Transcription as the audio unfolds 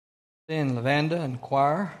And Lavanda and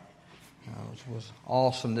choir. It was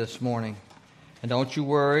awesome this morning. And don't you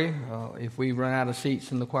worry, if we run out of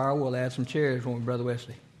seats in the choir, we'll add some chairs, won't we, Brother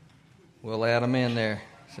Wesley? We'll add them in there.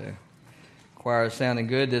 So, choir is sounding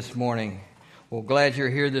good this morning. Well, glad you're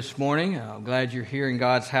here this morning. Glad you're here in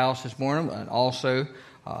God's house this morning. And also,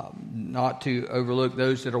 not to overlook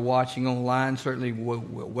those that are watching online. Certainly, we'll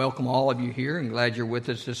welcome all of you here and glad you're with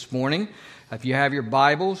us this morning. If you have your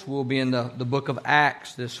Bibles, we'll be in the book of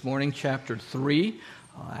Acts this morning, chapter 3.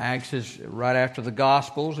 Acts is right after the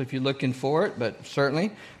Gospels if you're looking for it, but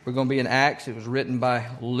certainly we're going to be in Acts. It was written by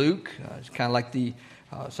Luke. It's kind of like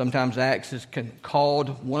sometimes Acts is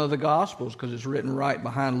called one of the Gospels because it's written right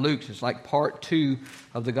behind Luke's. It's like part 2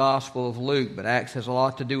 of the Gospel of Luke, but Acts has a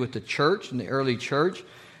lot to do with the church and the early church.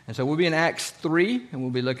 And so we'll be in Acts 3, and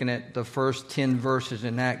we'll be looking at the first 10 verses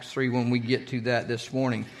in Acts 3 when we get to that this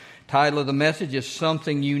morning. Title of the message is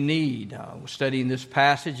Something You Need. Studying this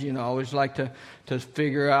passage, I always like to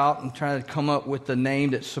figure out and try to come up with the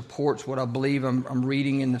name that supports what I believe I'm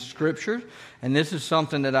reading in the Scriptures. And this is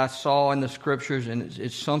something that I saw in the Scriptures, and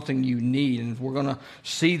it's something you need. And we're going to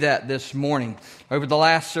see that this morning. Over the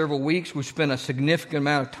last several weeks, we spent a significant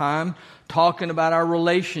amount of time talking about our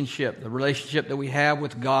relationship, the relationship that we have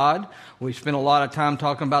with God. We spent a lot of time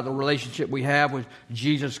talking about the relationship we have with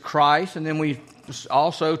Jesus Christ, and then we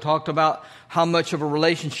also talked about how much of a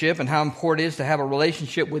relationship and how important it is to have a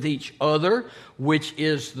relationship with each other, which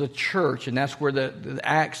is the church. And that's where the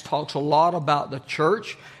Acts talks a lot about the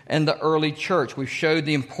church and the early church. We've showed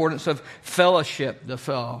the importance of fellowship,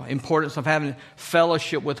 the importance of having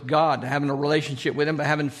fellowship with God, having a relationship with Him, but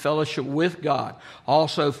having fellowship with God.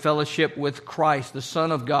 Also fellowship with Christ, the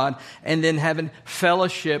Son of God, and then having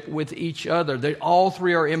fellowship with each other. All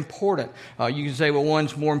three are important. You can say, well,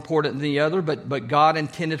 one's more important than the other, but God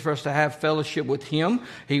intended for us to have fellowship with Him.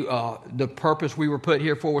 The purpose we were put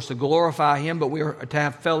here for was to glorify Him, but we are to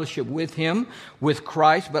have fellowship with Him, with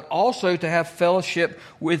Christ, but also to have fellowship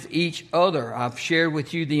with each other. I've shared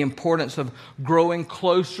with you the importance of growing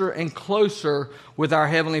closer and closer with our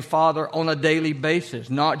Heavenly Father on a daily basis,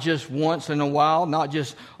 not just once in a while, not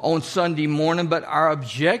just on Sunday morning, but our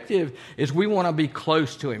objective is we want to be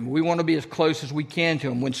close to Him. We want to be as close as we can to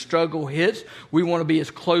Him. When struggle hits, we want to be as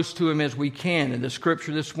close to Him as we can. And the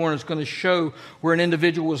Scripture this morning is going to show where an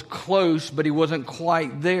individual was close, but he wasn't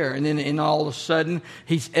quite there. And then all of a sudden,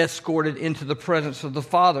 he's escorted into the presence of the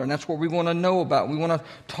Father. And that's what we want to know about. We want to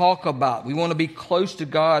talk about. We want to be close to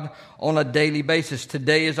God on a daily basis.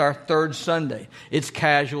 Today is our third Sunday. It's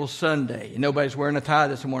Casual Sunday. Nobody's wearing a tie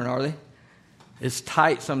this morning, are they? It's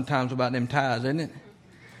tight sometimes about them ties, isn't it?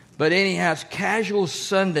 But anyhow, it's Casual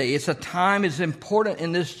Sunday. It's a time that's important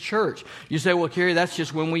in this church. You say, well, Kerry, that's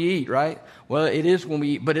just when we eat, right? Well, it is when we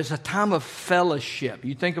eat, but it's a time of fellowship.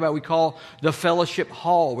 You think about we call the fellowship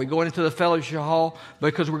hall. We're going into the fellowship hall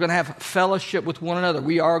because we're going to have fellowship with one another.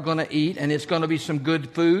 We are going to eat, and it's going to be some good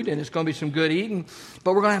food, and it's going to be some good eating,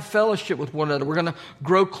 but we're going to have fellowship with one another. We're going to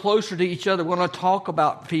grow closer to each other. We're going to talk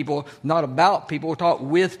about people, not about people. We'll talk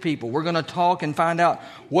with people. We're going to talk and find out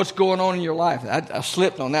what's going on in your life. I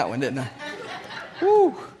slipped on that one, didn't I?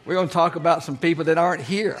 Woo! We're going to talk about some people that aren't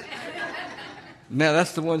here. Now,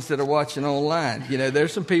 that's the ones that are watching online.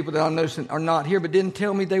 There's some people that I know are not here, but didn't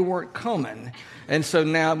tell me they weren't coming. And so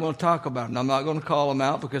now I'm going to talk about them. I'm not going to call them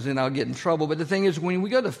out because then I'll get in trouble. But the thing is, when we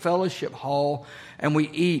go to fellowship hall and we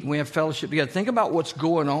eat, and we have fellowship together, think about what's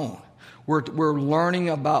going on. We're learning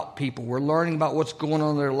about people. We're learning about what's going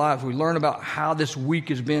on in their lives. We learn about how this week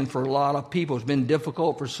has been for a lot of people. It's been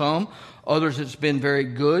difficult for some. Others, it's been very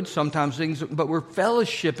good. Sometimes but we're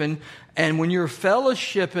fellowshipping. And when you're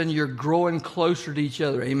fellowshipping, you're growing closer to each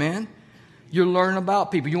other. Amen? You learn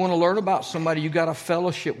about people. You want to learn about somebody, you got to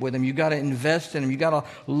fellowship with them. You got to invest in them. You got to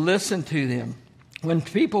listen to them. When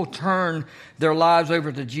people turn their lives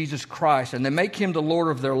over to Jesus Christ and they make Him the Lord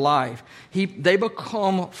of their life, they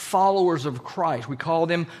become followers of Christ. We call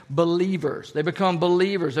them believers. They become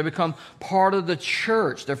believers. They become part of the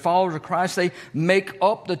church. They're followers of Christ. They make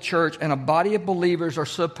up the church, and a body of believers are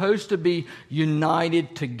supposed to be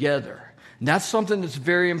united together. And that's something that's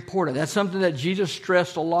very important. That's something that Jesus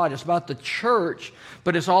stressed a lot. It's about the church,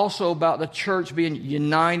 but it's also about the church being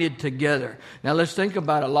united together. Now, let's think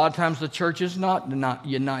about it. A lot of times the church is not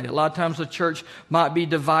united. A lot of times the church might be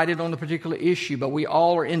divided on a particular issue, but we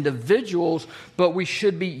all are individuals, but we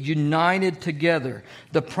should be united together.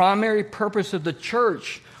 The primary purpose of the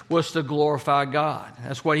church was to glorify God.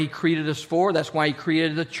 That's what He created us for. That's why He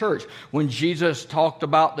created the church. When Jesus talked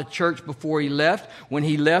about the church before He left, when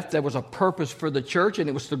He left, there was a purpose for the church, and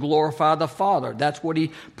it was to glorify the Father. That's what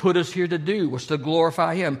He put us here to do, was to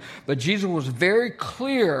glorify Him. But Jesus was very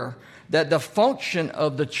clear that the function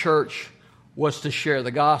of the church was to share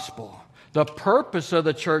the gospel. The purpose of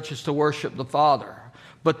the church is to worship the Father.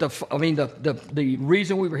 But the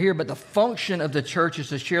reason we were here, but the function of the church is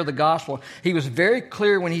to share the gospel. He was very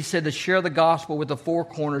clear when he said to share the gospel with the four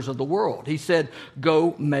corners of the world. He said,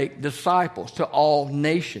 go make disciples to all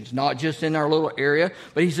nations, not just in our little area,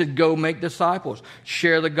 but he said, go make disciples.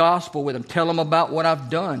 Share the gospel with them. Tell them about what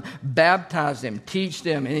I've done. Baptize them, teach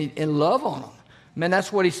them, and love on them. Man,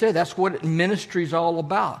 that's what he said. That's what ministry is all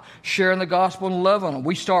about. Sharing the gospel and love on them.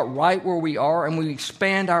 We start right where we are and we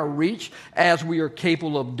expand our reach as we are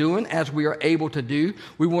capable of doing, as we are able to do.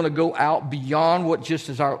 We want to go out beyond what just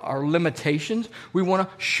is our limitations. We want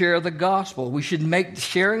to share the gospel. We should make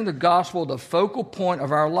sharing the gospel the focal point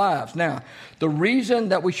of our lives. Now, the reason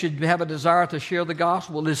that we should have a desire to share the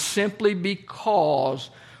gospel is simply because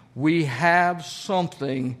we have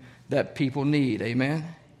something that people need.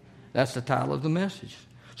 Amen? That's the title of the message.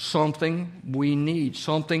 Something we need.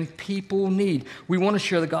 Something people need. We want to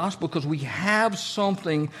share the gospel because we have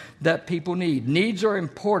something that people need. Needs are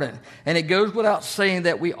important. And it goes without saying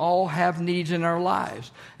that we all have needs in our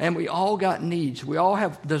lives. And we all got needs. We all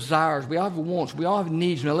have desires. We all have wants. We all have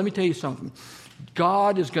needs. Now, let me tell you something.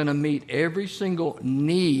 God is going to meet every single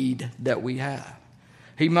need that we have.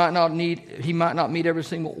 He might not meet every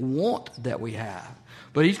single want that we have.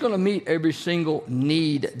 But he's going to meet every single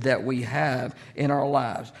need that we have in our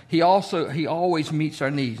lives. He always meets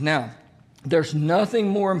our needs. Now, there's nothing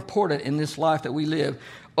more important in this life that we live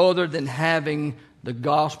other than having the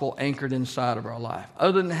gospel anchored inside of our life,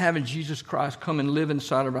 other than having Jesus Christ come and live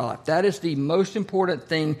inside of our life. That is the most important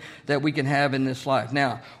thing that we can have in this life.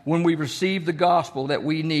 Now, when we receive the gospel that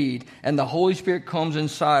we need and the Holy Spirit comes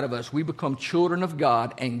inside of us, we become children of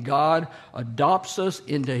God and God adopts us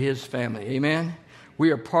into his family. Amen? We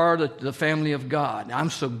are part of the family of God. I'm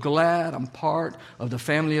so glad I'm part of the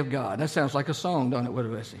family of God. That sounds like a song, don't it? What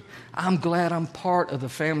do I say? I'm glad I'm part of the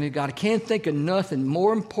family of God. I can't think of nothing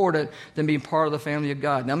more important than being part of the family of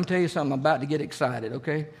God. Now, I'm going to tell you something. I'm about to get excited,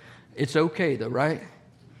 okay? It's okay, though, right?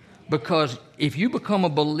 Because if you become a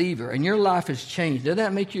believer and your life has changed, doesn't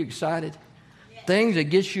that make you excited? Yeah. Things that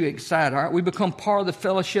get you excited, all right? We become part of the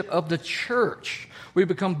fellowship of the church. We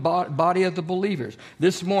become body of the believers.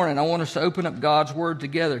 This morning, I want us to open up God's Word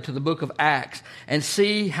together to the book of Acts and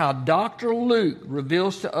see how Dr. Luke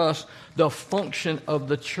reveals to us the function of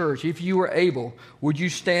the church. If you are able, would you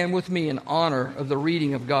stand with me in honor of the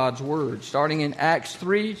reading of God's Word, starting in Acts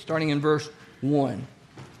 3, starting in verse 1.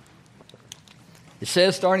 It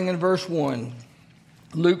says, starting in verse 1,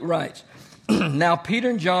 Luke writes, Now Peter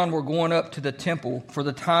and John were going up to the temple for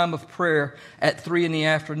the time of prayer at 3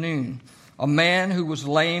 p.m. A man who was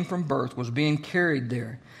lame from birth was being carried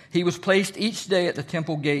there. He was placed each day at the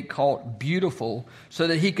temple gate called Beautiful, so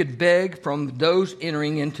that he could beg from those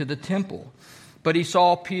entering into the temple. But he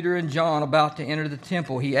saw Peter and John about to enter the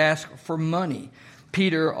temple. He asked for money.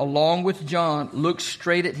 Peter, along with John, looked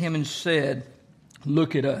straight at him and said,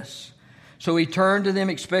 Look at us. So he turned to them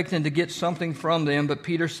expecting to get something from them. But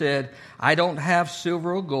Peter said, I don't have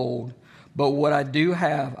silver or gold, but what I do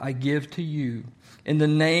have I give to you. In the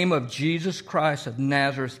name of Jesus Christ of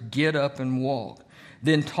Nazareth, get up and walk.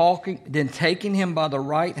 Then taking him by the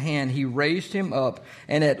right hand, he raised him up,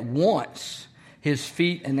 and at once his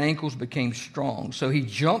feet and ankles became strong. So he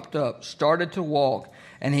jumped up, started to walk,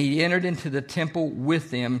 and he entered into the temple with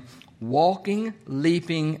them, walking,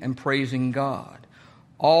 leaping, and praising God.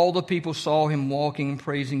 All the people saw him walking and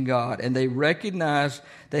praising God, and they recognized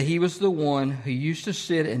that he was the one who used to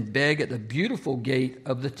sit and beg at the Beautiful gate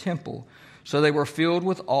of the temple. So they were filled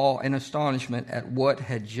with awe and astonishment at what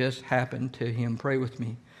had just happened to him. Pray with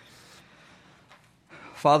me.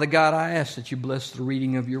 Father God, I ask that you bless the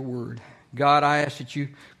reading of your word. God, I ask that you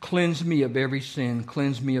cleanse me of every sin,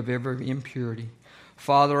 cleanse me of every impurity.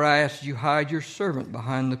 Father, I ask that you hide your servant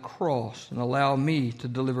behind the cross and allow me to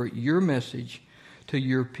deliver your message to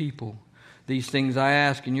your people. These things I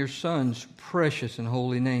ask in your Son's precious and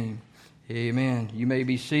holy name. Amen. You may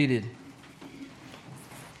be seated.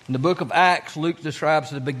 In the book of Acts, Luke describes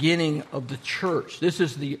the beginning of the church. This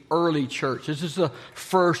is the early church. This is the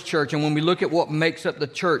first church. And when we look at what makes up the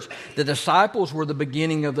church, the disciples were the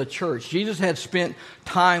beginning of the church. Jesus had spent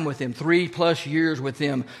time with them, 3+ years with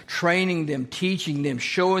them, training them, teaching them,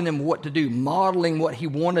 showing them what to do, modeling what he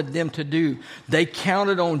wanted them to do. They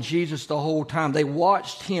counted on Jesus the whole time. They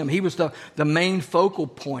watched him. He was the main focal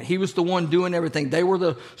point. He was the one doing everything. They were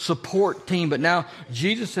the support team. But now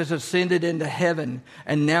Jesus has ascended into heaven,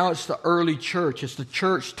 and now now it's the early church. It's the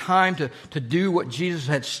church time to do what Jesus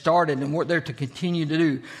had started and what they're to continue to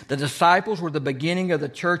do. The disciples were the beginning of the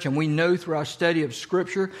church, and we know through our study of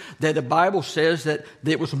Scripture that the Bible says that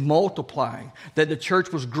it was multiplying, that the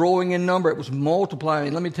church was growing in number. It was multiplying.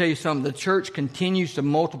 And let me tell you something. The church continues to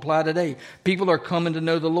multiply today. People are coming to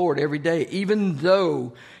know the Lord every day, even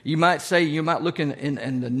though you might look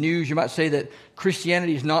in the news, you might say that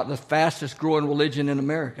Christianity is not the fastest growing religion in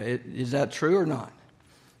America. Is that true or not?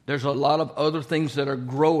 There's a lot of other things that are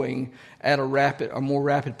growing at a more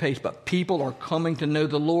rapid pace, but people are coming to know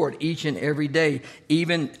the Lord each and every day.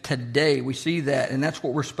 Even today, we see that, and that's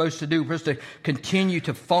what we're supposed to do. We're supposed to continue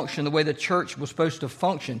to function the way the church was supposed to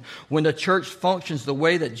function. When the church functions the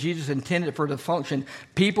way that Jesus intended for it to function,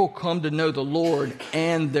 people come to know the Lord,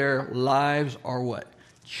 and their lives are what?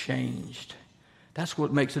 Changed. That's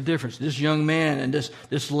what makes a difference. This young man and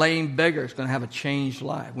this lame beggar is going to have a changed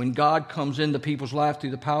life. When God comes into people's life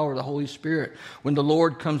through the power of the Holy Spirit, when the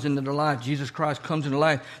Lord comes into their life, Jesus Christ comes into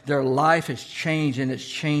life, their life is changed, and it's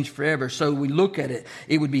changed forever. So we look at it,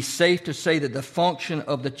 it would be safe to say that the function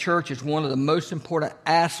of the church is one of the most important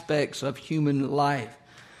aspects of human life.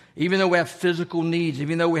 Even though we have physical needs,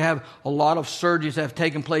 even though we have a lot of surgeries that have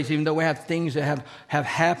taken place, even though we have things that have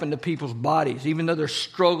happened to people's bodies, even though there's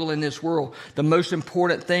struggle in this world, the most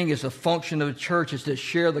important thing is the function of the church is to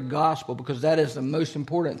share the gospel, because that is the most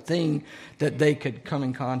important thing that they could come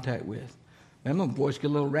in contact with. Man, my voice get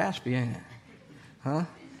a little raspy, ain't it? Huh?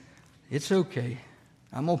 It's okay.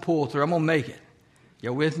 I'm going to pull through. I'm going to make it.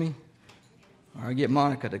 Y'all with me? All right, get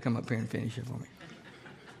Monica to come up here and finish it for me.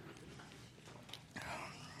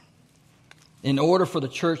 In order for the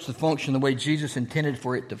church to function the way Jesus intended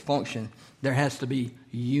for it to function, there has to be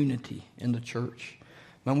unity in the church.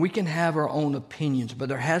 Man, we can have our own opinions, but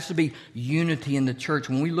there has to be unity in the church.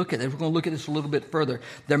 When we look at it, we're going to look at this a little bit further.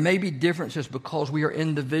 There may be differences because we are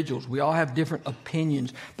individuals. We all have different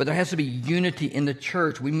opinions, but there has to be unity in the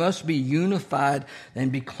church. We must be unified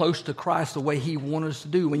and be close to Christ the way He wanted us to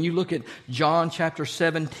do. When you look at John chapter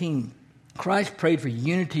 17, Christ prayed for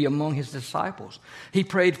unity among His disciples. He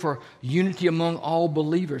prayed for unity among all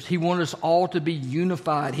believers. He wanted us all to be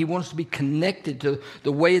unified. He wanted us to be connected to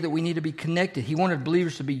the way that we need to be connected. He wanted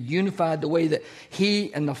believers to be unified the way that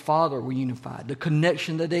He and the Father were unified, the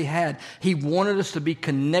connection that they had. He wanted us to be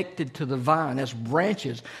connected to the vine as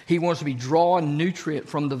branches. He wants to be drawing nutrient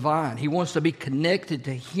from the vine. He wants to be connected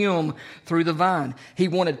to Him through the vine. He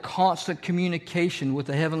wanted constant communication with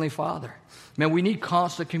the Heavenly Father. Man, we need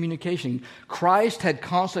constant communication. Christ had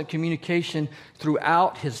constant communication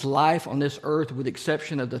throughout His life on this earth, with the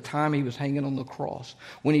exception of the time He was hanging on the cross,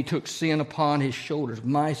 when He took sin upon His shoulders,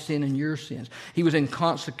 my sin and your sins. He was in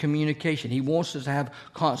constant communication. He wants us to have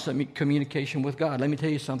constant communication with God. Let me tell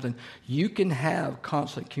you something. You can have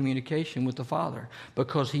constant communication with the Father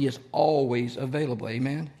because He is always available.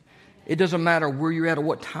 Amen? It doesn't matter where you're at or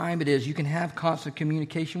what time it is. You can have constant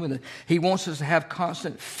communication with Him. He wants us to have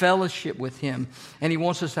constant fellowship with Him, and He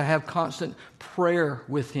wants us to have constant prayer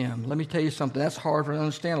with Him. Let me tell you something. That's hard to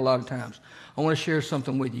understand a lot of times. I want to share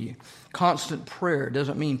something with you. Constant prayer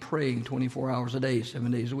doesn't mean praying 24 hours a day,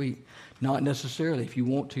 7 days a week. Not necessarily. If you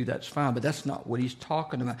want to, that's fine, but that's not what He's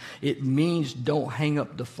talking about. It means don't hang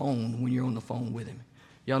up the phone when you're on the phone with Him.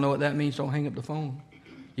 Y'all know what that means, don't hang up the phone?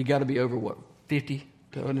 You got to be over, 50?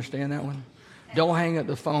 To understand that one? Don't hang up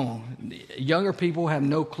the phone. Younger people have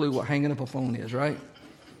no clue what hanging up a phone is, right?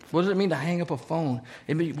 What does it mean to hang up a phone?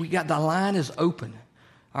 It means the line is open.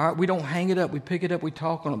 All right, we don't hang it up. We pick it up. We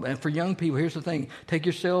talk on it. And for young people, here's the thing. Take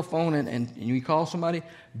your cell phone and you call somebody,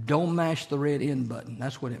 don't mash the red end button.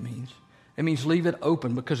 That's what it means. It means leave it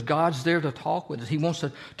open because God's there to talk with us. He wants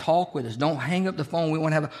to talk with us. Don't hang up the phone. We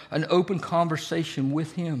want to have an open conversation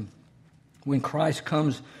with Him. When Christ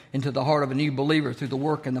comes into the heart of a new believer through the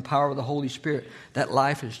work and the power of the Holy Spirit, that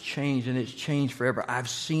life is changed, and it's changed forever. I've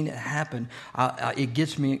seen it happen. It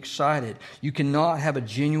gets me excited. You cannot have a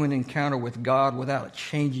genuine encounter with God without it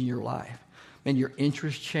changing your life. And your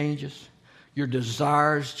interest changes. Your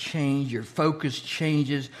desires change. Your focus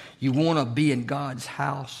changes. You want to be in God's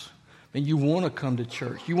house. And you want to come to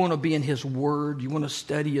church. You want to be in His Word. You want to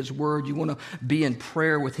study His Word. You want to be in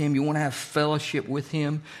prayer with Him. You want to have fellowship with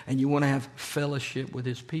Him. And you want to have fellowship with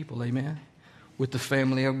His people. Amen? With the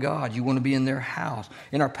family of God. You want to be in their house.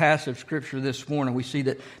 In our passage scripture this morning, we see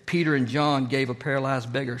that Peter and John gave a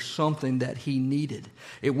paralyzed beggar something that he needed.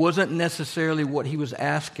 It wasn't necessarily what he was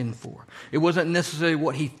asking for. It wasn't necessarily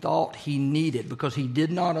what he thought he needed, because he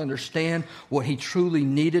did not understand what he truly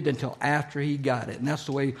needed until after he got it. And that's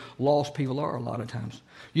the way lost people are a lot of times.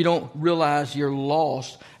 You don't realize you're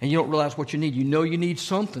lost, and you don't realize what you need. You know you need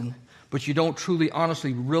something, but you don't truly,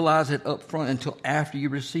 honestly realize it up front until after you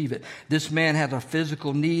receive it. This man has a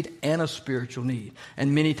physical need and a spiritual need.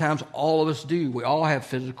 And many times all of us do. We all have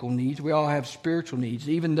physical needs. We all have spiritual needs.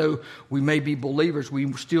 Even though we may be believers,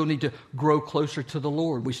 we still need to grow closer to the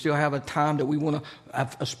Lord. We still have a time that we want to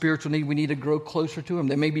have a spiritual need. We need to grow closer to Him.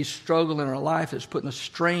 There may be struggle in our life that's putting a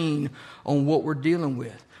strain on what we're dealing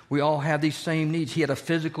with. We all have these same needs. He had a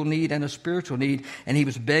physical need and a spiritual need, and he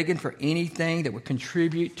was begging for anything that would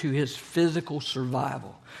contribute to his physical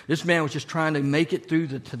survival. This man was just trying to make it through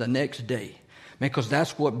to the next day, because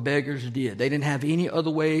that's what beggars did. They didn't have any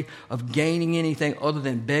other way of gaining anything other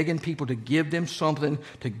than begging people to give them something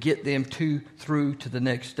to get them through to the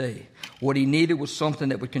next day. What he needed was something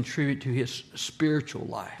that would contribute to his spiritual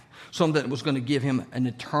life, something that was going to give him an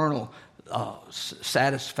eternal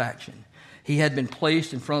satisfaction. He had been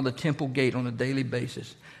placed in front of the temple gate on a daily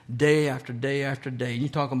basis, day after day after day. And you're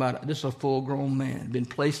talking about, this is a full-grown man, been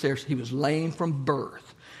placed there. He was lame from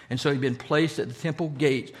birth. And so he'd been placed at the temple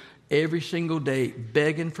gate every single day,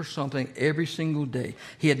 begging for something every single day.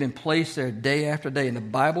 He had been placed there day after day. And the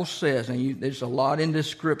Bible says, and there's a lot in this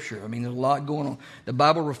scripture. I mean, there's a lot going on. The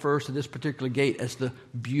Bible refers to this particular gate as the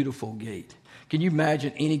beautiful gate. Can you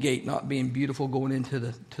imagine any gate not being beautiful going into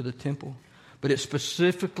the temple? But it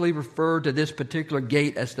specifically referred to this particular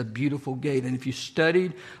gate as the beautiful gate. And if you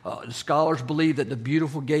studied, the scholars believe that the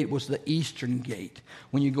beautiful gate was the eastern gate.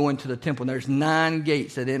 When you go into the temple, there's 9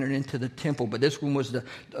 gates that enter into the temple, but this one was the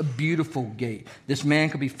beautiful gate. This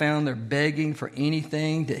man could be found there begging for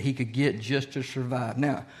anything that he could get just to survive.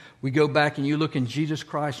 Now, we go back and you look in Jesus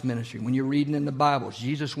Christ's ministry. When you're reading in the Bibles,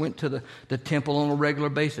 Jesus went to the temple on a regular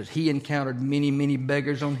basis. He encountered many, many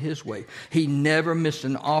beggars on his way. He never missed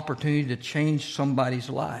an opportunity to change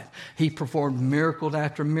somebody's life. He performed miracle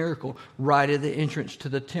after miracle right at the entrance to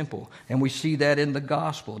the temple. And we see that in the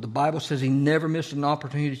gospel. The Bible says he never missed an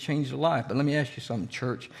opportunity to change a life. But let me ask you something,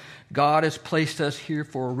 church. God has placed us here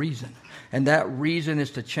for a reason. And that reason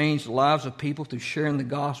is to change the lives of people through sharing the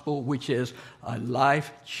gospel, which is a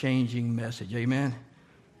life-changing message. Amen?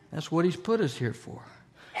 That's what He's put us here for.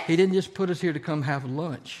 He didn't just put us here to come have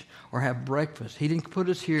lunch or have breakfast. He didn't put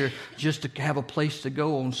us here just to have a place to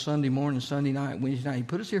go on Sunday morning, Sunday night, Wednesday night. He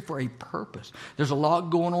put us here for a purpose. There's a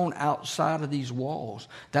lot going on outside of these walls.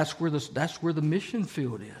 That's where the mission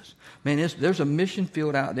field is. Man, there's a mission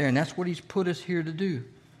field out there, and that's what He's put us here to do.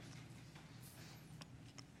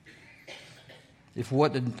 If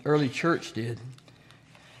what the early church did,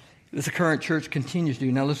 this the current church continues to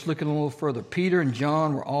do. Now let's look at it a little further. Peter and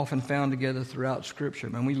John were often found together throughout Scripture.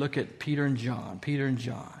 Man, we look at Peter and John.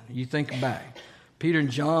 You think back. Peter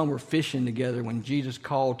and John were fishing together when Jesus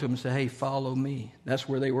called to them and said, hey, follow me. That's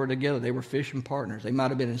where they were together. They were fishing partners. They might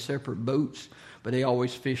have been in separate boats, but they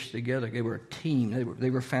always fished together. They were a team.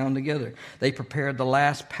 They were found together. They prepared the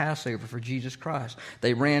last Passover for Jesus Christ.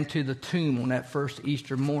 They ran to the tomb on that first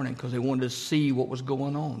Easter morning because they wanted to see what was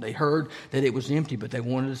going on. They heard that it was empty, but they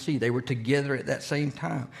wanted to see. They were together at that same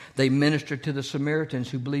time. They ministered to the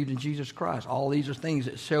Samaritans who believed in Jesus Christ. All these are things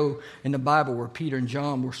that show in the Bible where Peter and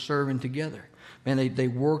John were serving together. Man, they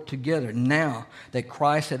worked together. Now that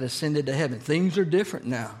Christ had ascended to heaven, things are different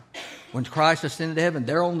now. When Christ ascended to heaven,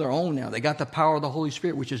 they're on their own now. They got the power of the Holy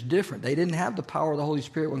Spirit, which is different. They didn't have the power of the Holy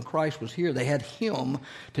Spirit when Christ was here. They had Him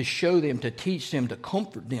to show them, to teach them, to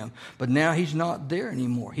comfort them. But now He's not there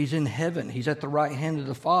anymore. He's in heaven. He's at the right hand of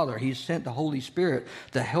the Father. He's sent the Holy Spirit,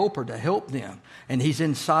 the helper, to help them. And He's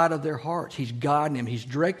inside of their hearts. He's guiding them. He's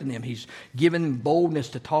directing them. He's giving them boldness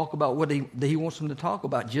to talk about what He wants them to talk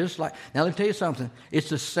about. Just like, now let me tell you something. It's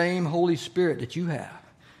the same Holy Spirit that you have.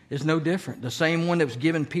 It's no different. The same one that was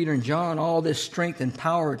giving Peter and John all this strength and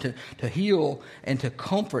power to heal and to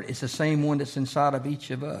comfort, it's the same one that's inside of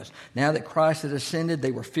each of us. Now that Christ had ascended,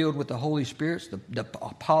 they were filled with the Holy Spirit. The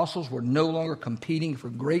apostles were no longer competing for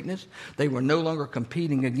greatness. They were no longer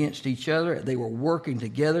competing against each other. They were working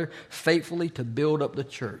together faithfully to build up the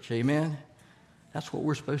church. Amen? That's what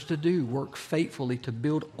we're supposed to do, work faithfully to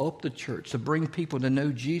build up the church, to bring people to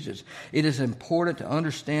know Jesus. It is important to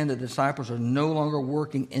understand that disciples are no longer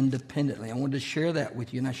working independently. I wanted to share that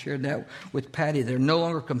with you, and I shared that with Patty. They're no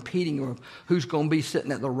longer competing over who's going to be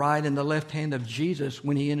sitting at the right and the left hand of Jesus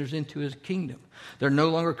when He enters into His kingdom. They're no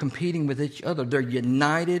longer competing with each other. They're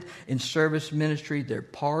united in service ministry. They're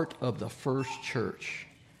part of the first church.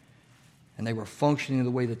 And they were functioning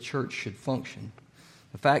the way the church should function.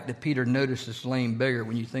 The fact that Peter noticed this lame beggar,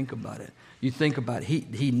 when you think about it,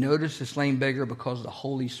 he noticed this lame beggar because the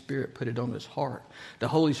Holy Spirit put it on his heart. The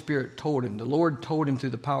Holy Spirit told him, the Lord told him through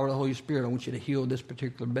the power of the Holy Spirit, I want you to heal this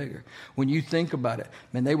particular beggar. When you think about it,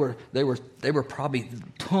 man, they were probably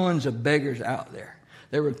tons of beggars out there.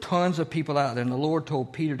 There were tons of people out there, and the Lord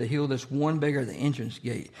told Peter to heal this one beggar at the entrance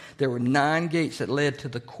gate. There were 9 gates that led to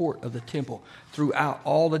the court of the temple throughout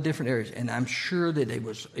all the different areas, and I'm sure that it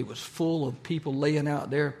was full of people laying out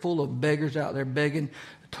there, full of beggars out there begging,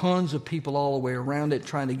 tons of people all the way around it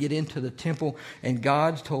trying to get into the temple, and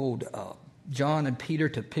God told John and Peter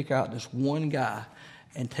to pick out this one guy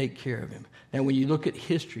and take care of him. Now, when you look at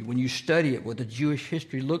history, when you study it, what the Jewish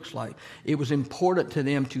history looks like, it was important to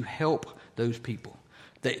them to help those people.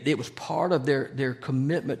 It was part of their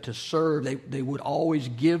commitment to serve. They would always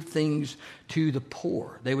give things to the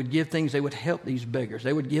poor. They would give things, they would help these beggars.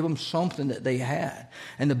 They would give them something that they had.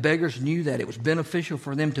 And the beggars knew that. It was beneficial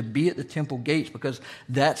for them to be at the temple gates because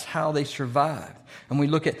that's how they survived. And we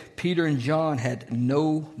look at Peter and John had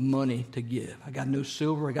no money to give. I got no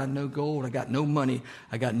silver, I got no gold, I got no money,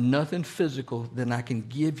 I got nothing physical that I can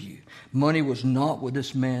give you. Money was not what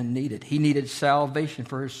this man needed. He needed salvation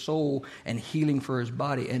for his soul and healing for his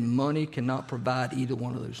body. And money cannot provide either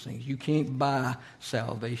one of those things. You can't buy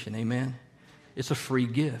salvation, amen? It's a free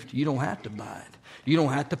gift. You don't have to buy it. You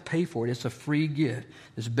don't have to pay for it. It's a free gift.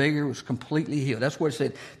 This beggar was completely healed. That's what it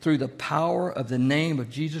said. Through the power of the name of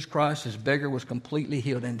Jesus Christ, this beggar was completely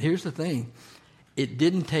healed. And here's the thing. It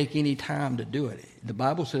didn't take any time to do it. The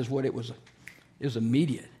Bible says it was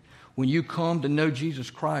immediate. When you come to know Jesus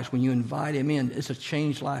Christ, when you invite him in, it's a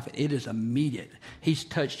changed life. It is immediate. He's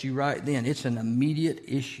touched you right then. It's an immediate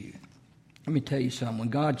issue. Let me tell you something. When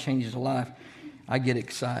God changes a life, I get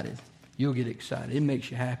excited. You'll get excited. It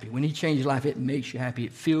makes you happy. When he changes life, it makes you happy.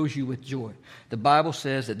 It fills you with joy. The Bible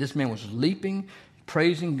says that this man was leaping,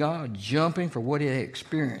 praising God, jumping for what he had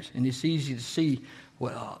experienced. And it's easy to see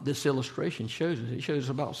what this illustration shows us. It shows us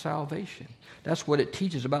about salvation. That's what it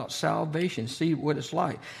teaches about salvation. See what it's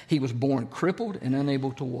like. He was born crippled and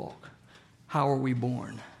unable to walk. How are we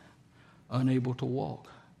born? Unable to walk.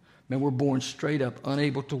 Man, we're born straight up,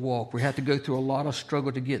 unable to walk. We have to go through a lot of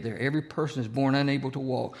struggle to get there. Every person is born unable to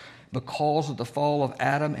walk. Because of the fall of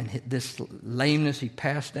Adam and this lameness he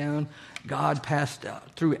passed down, God passed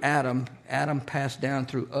through Adam. Adam passed down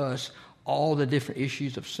through us all the different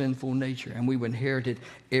issues of sinful nature, and we've inherited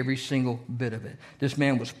every single bit of it. This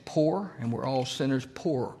man was poor, and we're all sinners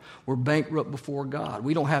poor. We're bankrupt before God.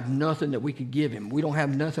 We don't have nothing that we could give him. We don't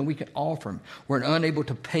have nothing we can offer him. We're unable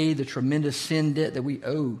to pay the tremendous sin debt that we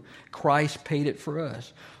owe. Christ paid it for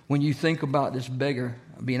us. When you think about this beggar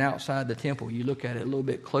being outside the temple, you look at it a little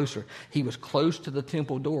bit closer. He was close to the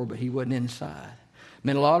temple door, but he wasn't inside.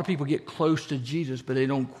 Man, a lot of people get close to Jesus, but they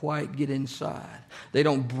don't quite get inside. They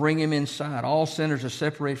don't bring him inside. All sinners are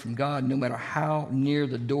separated from God, no matter how near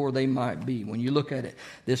the door they might be. When you look at it,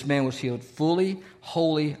 this man was healed fully,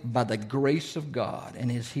 wholly by the grace of God,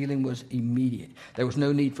 and his healing was immediate. There was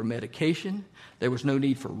no need for medication. There was no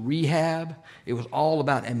need for rehab. It was all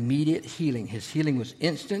about immediate healing. His healing was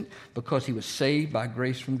instant because he was saved by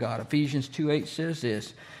grace from God. Ephesians 2:8 says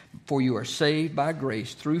this, "For you are saved by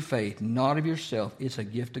grace through faith, not of yourself. It's a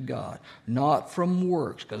gift of God, not from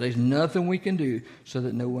works," because there's nothing we can do so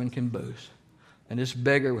that no one can boast. And this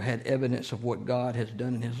beggar had evidence of what God has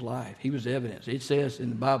done in his life. He was evidence. It says in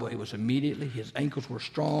the Bible, it was immediately. His ankles were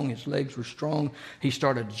strong. His legs were strong. He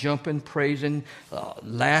started jumping, praising,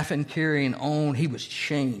 laughing, carrying on. He was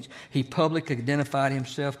changed. He publicly identified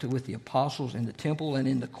himself with the apostles in the temple and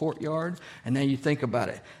in the courtyard. And now you think about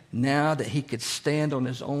it. Now that he could stand on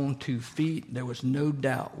his own 2 feet, there was no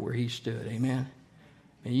doubt where he stood. Amen?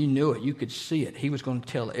 And you knew it. You could see it. He was going to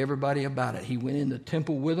tell everybody about it. He went in the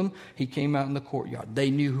temple with them. He came out in the courtyard.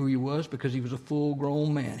 They knew who he was because he was a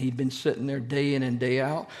full-grown man. He'd been sitting there day in and day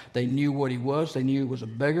out. They knew what he was. They knew he was a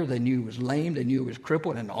beggar. They knew he was lame. They knew he was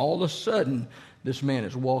crippled. And all of a sudden, this man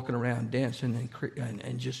is walking around dancing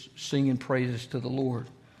and just singing praises to the Lord.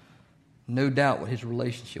 No doubt what his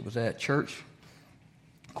relationship was at. Church,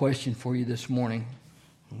 question for you this morning.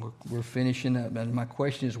 We're finishing up. And my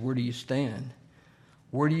question is, where do you stand?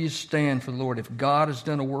 Where do you stand for the Lord? If God has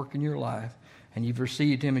done a work in your life and you've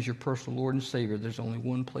received him as your personal Lord and Savior, there's only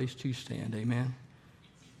one place to stand. Amen?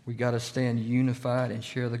 We got to stand unified and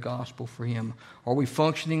share the gospel for him. Are we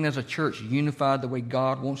functioning as a church unified the way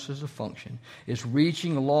God wants us to function? Is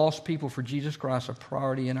reaching lost people for Jesus Christ a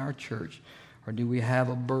priority in our church? Or do we have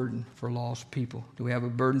a burden for lost people? Do we have a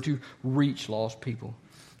burden to reach lost people?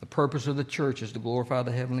 The purpose of the church is to glorify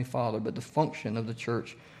the Heavenly Father, but the function of the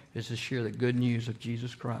church is to share the good news of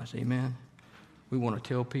Jesus Christ. Amen? We want to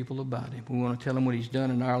tell people about him. We want to tell them what he's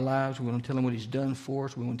done in our lives. We want to tell them what he's done for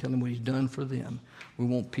us. We want to tell them what he's done for them. We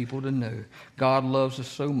want people to know God loves us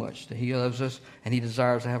so much that he loves us and he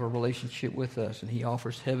desires to have a relationship with us. And he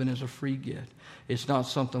offers heaven as a free gift. It's not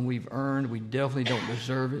something we've earned. We definitely don't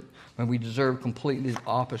deserve it. And we deserve completely the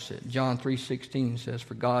opposite. John 3:16 says,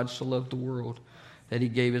 "For God so loved the world that he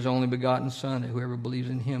gave his only begotten Son, that whoever believes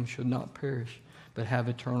in him should not perish, but have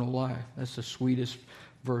eternal life." That's the sweetest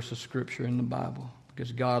verse of Scripture in the Bible,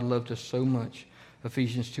 because God loved us so much.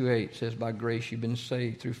 Ephesians 2:8 says, "By grace you've been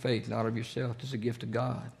saved through faith, not of yourself. It's a gift of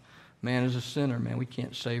God." Man is a sinner, man. We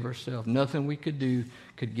can't save ourselves. Nothing we could do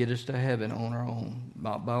could get us to heaven on our own.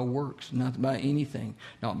 Not by works, not by anything,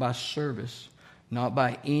 not by service, not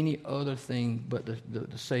by any other thing but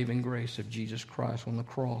the saving grace of Jesus Christ on the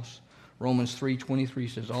cross. Romans 3:23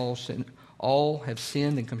 says, all have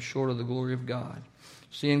sinned and come short of the glory of God.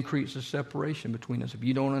 Sin creates a separation between us. If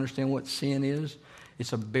you don't understand what sin is,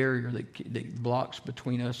 it's a barrier that blocks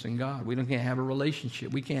between us and God. We can't have a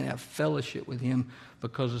relationship. We can't have fellowship with him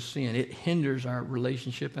because of sin. It hinders our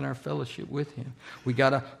relationship and our fellowship with him. We got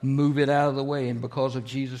to move it out of the way. And because of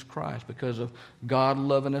Jesus Christ, because of God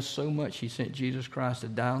loving us so much, he sent Jesus Christ to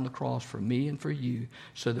die on the cross for me and for you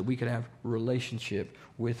so that we could have a relationship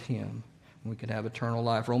with him. We could have eternal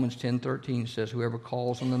life. Romans 10:13 says, "Whoever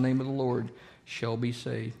calls on the name of the Lord shall be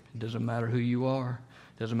saved." It doesn't matter who you are.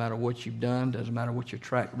 Doesn't matter what you've done. Doesn't matter what your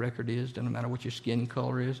track record is. Doesn't matter what your skin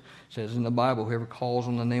color is. It says in the Bible, whoever calls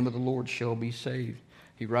on the name of the Lord shall be saved.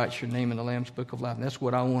 He writes your name in the Lamb's Book of Life. And that's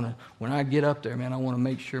what I want to, when I get up there, man, I want to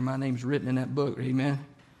make sure my name's written in that book. Amen?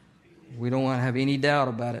 We don't want to have any doubt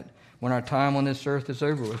about it. When our time on this earth is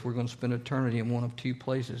over with, we're going to spend eternity in one of two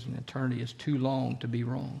places, and eternity is too long to be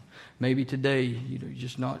wrong. Maybe today, you're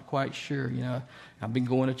just not quite sure. I've been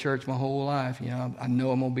going to church my whole life. I know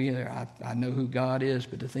I'm going to be there. I know who God is,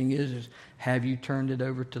 but the thing is have you turned it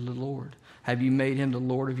over to the Lord? Have you made him the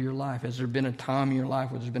Lord of your life? Has there been a time in your life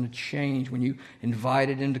where there's been a change when you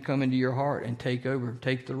invited him to come into your heart and take over,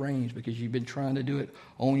 take the reins, because you've been trying to do it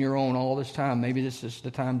on your own all this time? Maybe this is the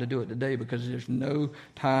time to do it today, because there's no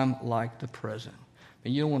time like the present.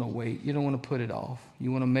 And you don't want to wait. You don't want to put it off.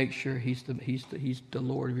 You want to make sure he's the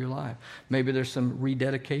Lord of your life. Maybe there's some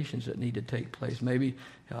rededications that need to take place. Maybe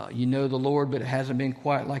you know the Lord, but it hasn't been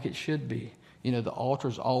quite like it should be. The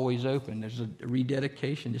altar's always open. There's a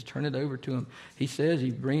rededication. Just turn it over to him. He says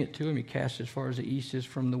you bring it to him. He casts it as far as the east is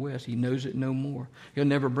from the west. He knows it no more. He'll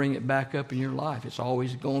never bring it back up in your life. It's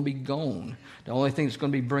always going to be gone. The only thing that's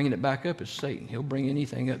going to be bringing it back up is Satan. He'll bring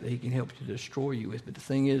anything up that he can help to destroy you with. But the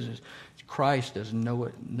thing is Christ doesn't know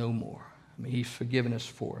it no more. I mean, he's forgiven us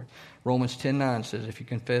for it. Romans 10:9 says, if you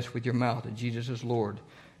confess with your mouth that Jesus is Lord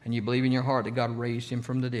and you believe in your heart that God raised him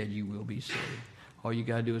from the dead, you will be saved. All you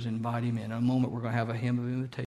got to do is invite him in. In a moment, we're going to have a hymn of invitation.